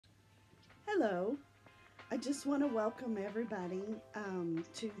Hello. I just want to welcome everybody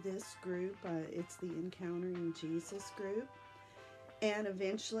to this group. It's the Encountering Jesus group. And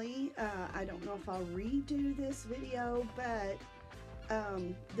eventually, I don't know if I'll redo this video, but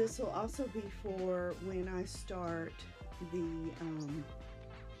this will also be for when I start the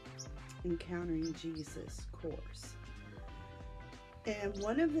Encountering Jesus course. And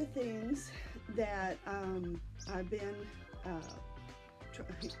one of the things that I've been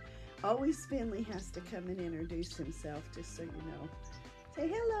trying, always Finley has to come and introduce himself, just so you know. Say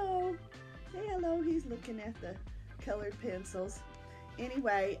hello. Say hello. He's looking at the colored pencils.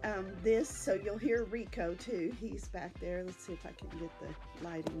 Anyway, so you'll hear Rico too. He's back there. Let's see if I can get the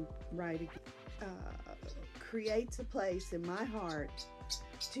lighting right again. Creates a place in my heart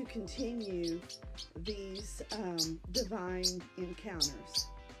to continue these divine encounters.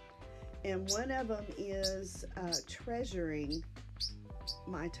 And one of them is treasuring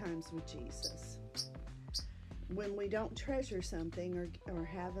my times with Jesus. When we don't treasure something or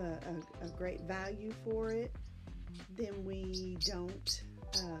have a great value for it, then we don't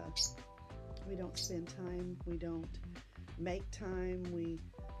spend time, we don't make time, we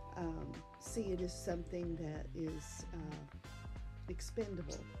see it as something that is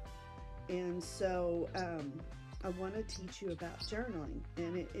expendable. And so I want to teach you about journaling.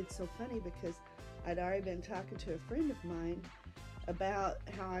 And it's so funny because I'd already been talking to a friend of mine about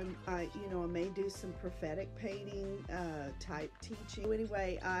how I may do some prophetic painting type teaching.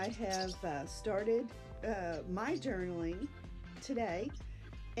 Anyway, I have started my journaling today,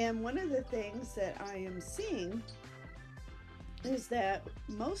 and one of the things that I am seeing is that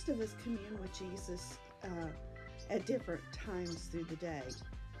most of us commune with Jesus at different times through the day.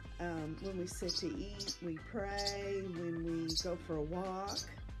 When we sit to eat, we pray. When we go for a walk,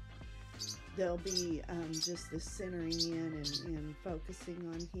 there'll be just the centering in and focusing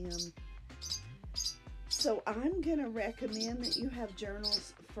on Him. So I'm going to recommend that you have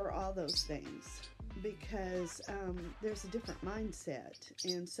journals for all those things, because there's a different mindset.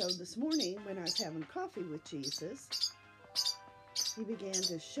 And so this morning when I was having coffee with Jesus, He began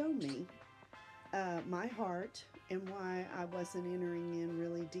to show me my heart and why I wasn't entering in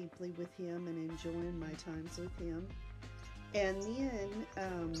really deeply with Him and enjoying my times with Him. And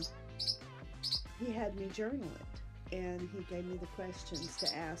then He had me journal it, and He gave me the questions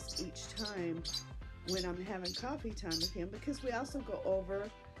to ask each time when I'm having coffee time with Him, because we also go over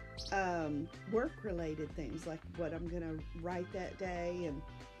work-related things, like what I'm going to write that day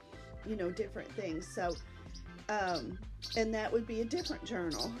and, different things. So, and that would be a different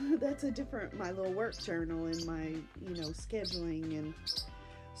journal. That's my little work journal in my, scheduling. And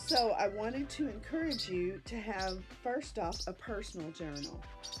so I wanted to encourage you to have, first off, a personal journal.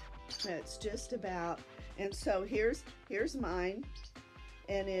 That's just about, and so here's mine,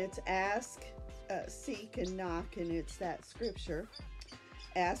 and it's ask, seek, and knock, and it's that scripture.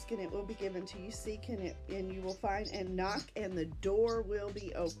 Ask and it will be given to you, seek and you will find, and knock and the door will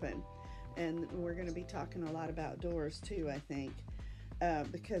be open. And we're going to be talking a lot about doors too, I think,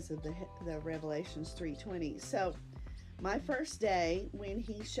 because of the Revelations 3:20. So my first day, when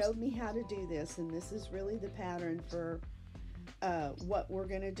He showed me how to do this, and this is really the pattern for what we're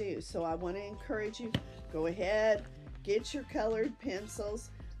going to do. So I want to encourage you, go ahead, get your colored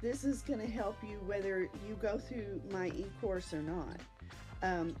pencils. This is going to help you whether you go through my e-course or not.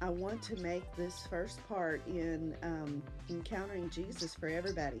 I want to make this first part in Encountering Jesus for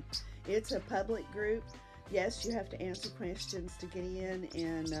everybody. It's a public group. Yes, you have to answer questions to get in,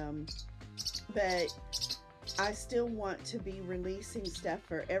 and but I still want to be releasing stuff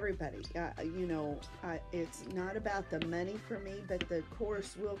for everybody. It's not about the money for me, but the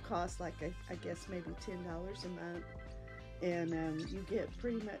course will cost like I guess maybe $10 a month, and you get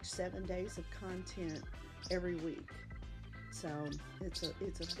pretty much 7 days of content every week. So it's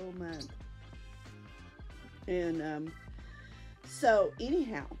a full month. And so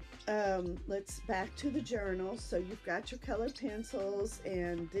anyhow, let's back to the journal. So you've got your colored pencils,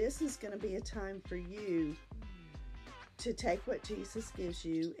 and this is going to be a time for you to take what Jesus gives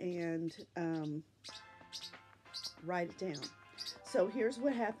you and write it down. So here's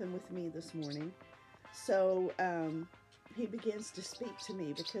what happened with me this morning. So He begins to speak to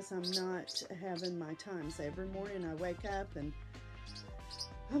me because I'm not having my times. Every morning I wake up and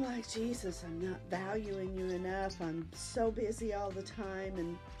I'm like, Jesus, I'm not valuing you enough. I'm so busy all the time.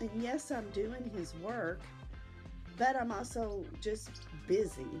 And yes, I'm doing His work, but I'm also just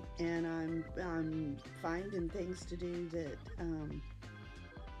busy, and I'm finding things to do that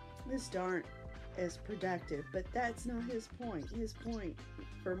just aren't as productive. But that's not His point. His point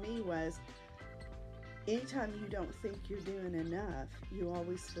for me was, anytime you don't think you're doing enough, you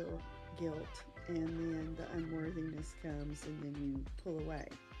always feel guilt, and then the unworthiness comes, and then you pull away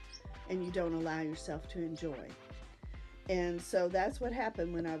and you don't allow yourself to enjoy. And so that's what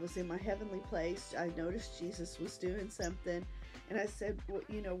happened when I was in my heavenly place. I noticed Jesus was doing something, and I said, well,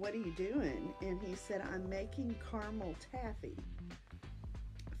 what are you doing? And he said, I'm making caramel taffy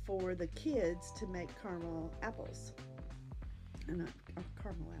for the kids to make caramel apples. And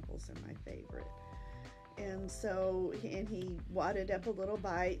caramel apples are my favorite. And so, and he wadded up a little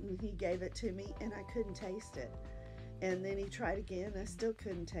bite, and he gave it to me, and I couldn't taste it. And then he tried again, I still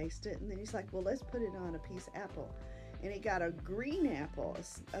couldn't taste it. And then he's like, well, let's put it on a piece of apple. And he got a green apple,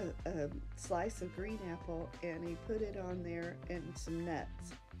 a slice of green apple, and he put it on there and some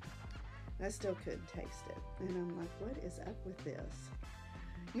nuts. And I still couldn't taste it. And I'm like, what is up with this?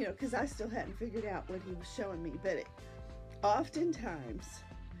 Because I still hadn't figured out what he was showing me. But oftentimes,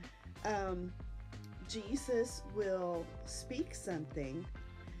 Jesus will speak something,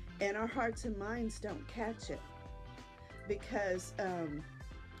 and our hearts and minds don't catch it. Because,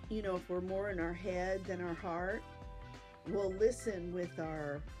 if we're more in our head than our heart, we'll listen with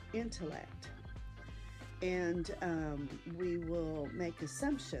our intellect, and we will make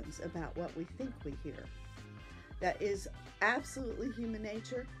assumptions about what we think we hear. That is absolutely human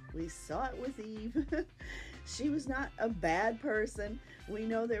nature. We saw it with Eve. She was not a bad person. We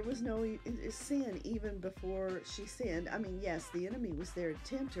know there was no sin even before she sinned. I mean, yes, the enemy was there to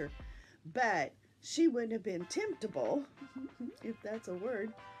tempt her, but she wouldn't have been temptable, if that's a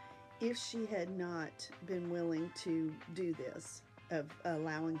word, if she had not been willing to do this, of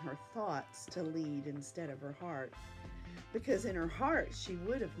allowing her thoughts to lead instead of her heart. Because in her heart, she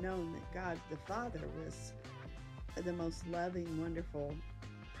would have known that God the Father was the most loving, wonderful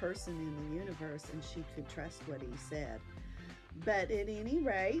person in the universe, and she could trust what he said. But at any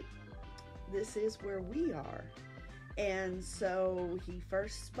rate, this is where we are. And so he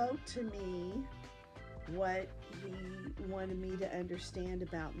first spoke to me what he wanted me to understand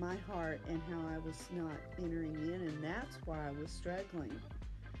about my heart and how I was not entering in, and that's why I was struggling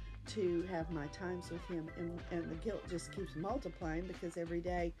to have my times with him, and the guilt just keeps multiplying, because every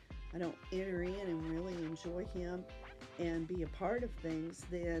day I don't enter in and really enjoy him and be a part of things,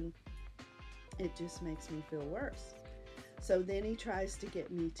 then it just makes me feel worse. So then he tries to get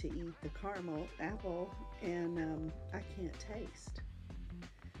me to eat the caramel apple, and I can't taste.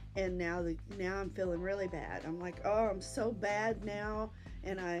 And now I'm feeling really bad. I'm like, oh, I'm so bad now,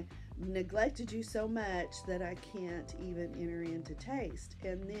 and I neglected you so much that I can't even enter into taste.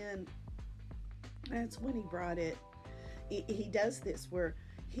 And then that's when he brought it. He does this where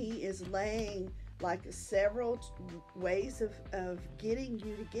he is laying like several ways of getting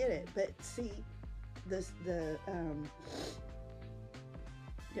you to get it. But see, the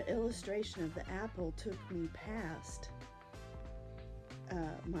illustration of the apple took me past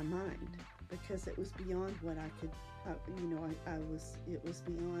my mind, because it was beyond what I could, it was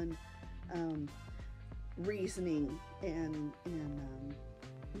beyond reasoning and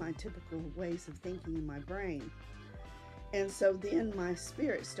my typical ways of thinking in my brain. And so then my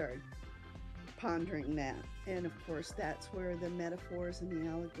spirit started pondering that. And of course, that's where the metaphors and the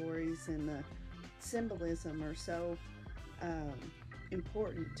allegories and the symbolism are so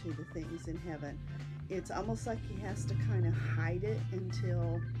important to the things in heaven. It's almost like he has to kind of hide it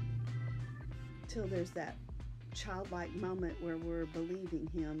until there's that childlike moment where we're believing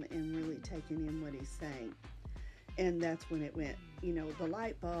him and really taking in what he's saying. And that's when it went, the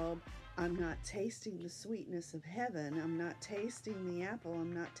light bulb. I'm not tasting the sweetness of heaven. I'm not tasting the apple.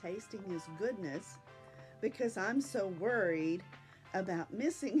 I'm not tasting his goodness, because I'm so worried about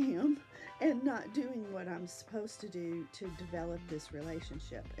missing him and not doing what I'm supposed to do to develop this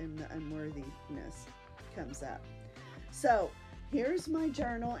relationship, and the unworthiness comes up. So here's my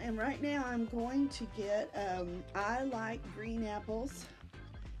journal, and right now I'm going to get, I like green apples,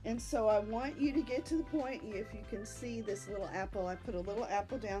 and so I want you to get to the point, if you can see this little apple, I put a little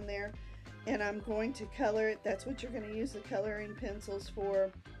apple down there, and I'm going to color it. That's what you're going to use the coloring pencils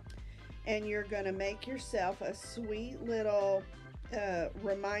for, and you're going to make yourself a sweet little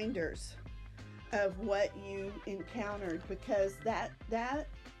reminders of what you encountered, because that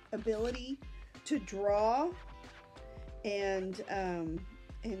ability to draw and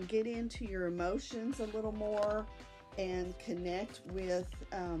get into your emotions a little more and connect with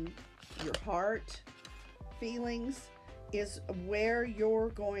your heart feelings is where you're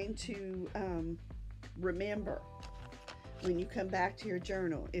going to remember when you come back to your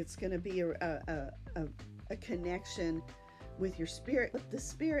journal. It's going to be a connection with your spirit. The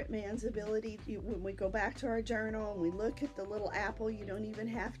spirit man's ability, when we go back to our journal and we look at the little apple, you don't even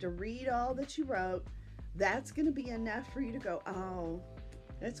have to read all that you wrote. That's going to be enough for you to go, oh,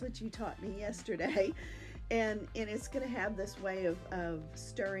 That's what you taught me yesterday. And it's going to have this way of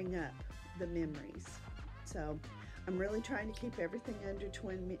stirring up the memories. So I'm really trying to keep everything under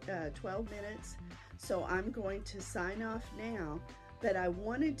 12 minutes. So I'm going to sign off now. But I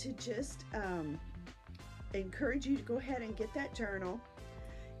wanted to just encourage you to go ahead and get that journal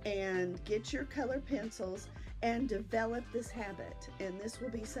and get your color pencils and develop this habit. And this will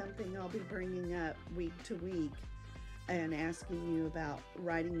be something I'll be bringing up week to week and asking you about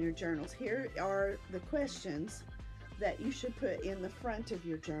writing your journals. Here are the questions that you should put in the front of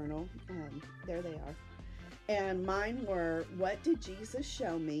your journal. There they are. And mine were, what did Jesus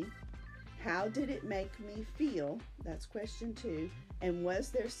show me? How did it make me feel? That's question 2. And was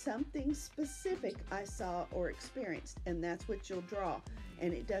there something specific I saw or experienced? And that's what you'll draw.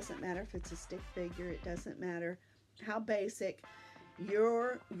 And it doesn't matter if it's a stick figure. It doesn't matter how basic.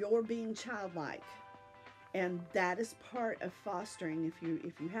 You're being childlike. And that is part of fostering.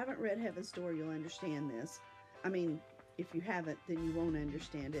 If you haven't read Heaven's Door, you'll understand this. I mean, if you haven't, then you won't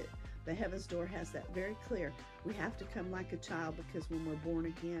understand it. But Heaven's Door has that very clear. We have to come like a child, because when we're born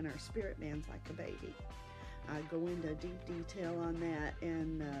again, our spirit man's like a baby. I go into deep detail on that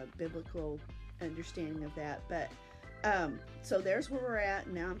and biblical understanding of that. But so there's where we're at.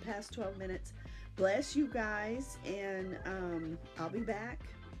 Now I'm past 12 minutes. Bless you guys, and I'll be back.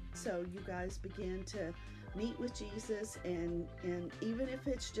 So you guys begin to meet with Jesus, and even if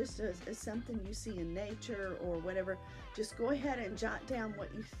it's just as something you see in nature or whatever, just go ahead and jot down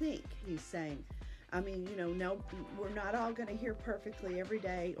what you think he's saying. I mean, no, we're not all going to hear perfectly every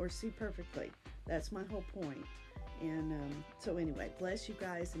day or see perfectly. That's my whole point. And so anyway, bless you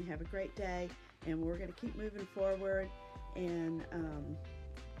guys and have a great day, and we're going to keep moving forward, and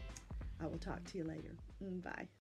I will talk to you later. Bye.